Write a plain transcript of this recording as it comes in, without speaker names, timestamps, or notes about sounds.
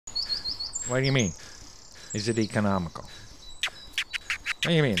What do you mean? Is it economical? What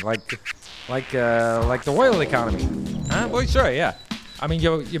do you mean? Like the oil economy? Huh? Well, sure, yeah. I mean,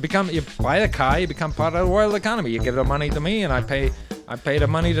 you buy a car, you become part of the oil economy. You give the money to me, and I pay the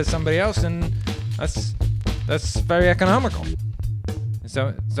money to somebody else, and that's very economical. Is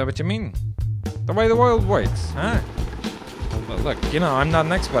that what you mean? The way the world works, huh? Well, look, I'm not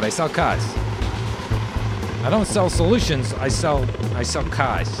an expert. I sell cars. I don't sell solutions. I sell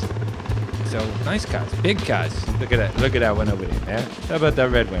cars. So nice cars, big cars. Look at that one over there. Huh? How about that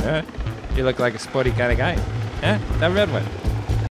red one? Huh? You look like a sporty kind of guy. Huh? That red one.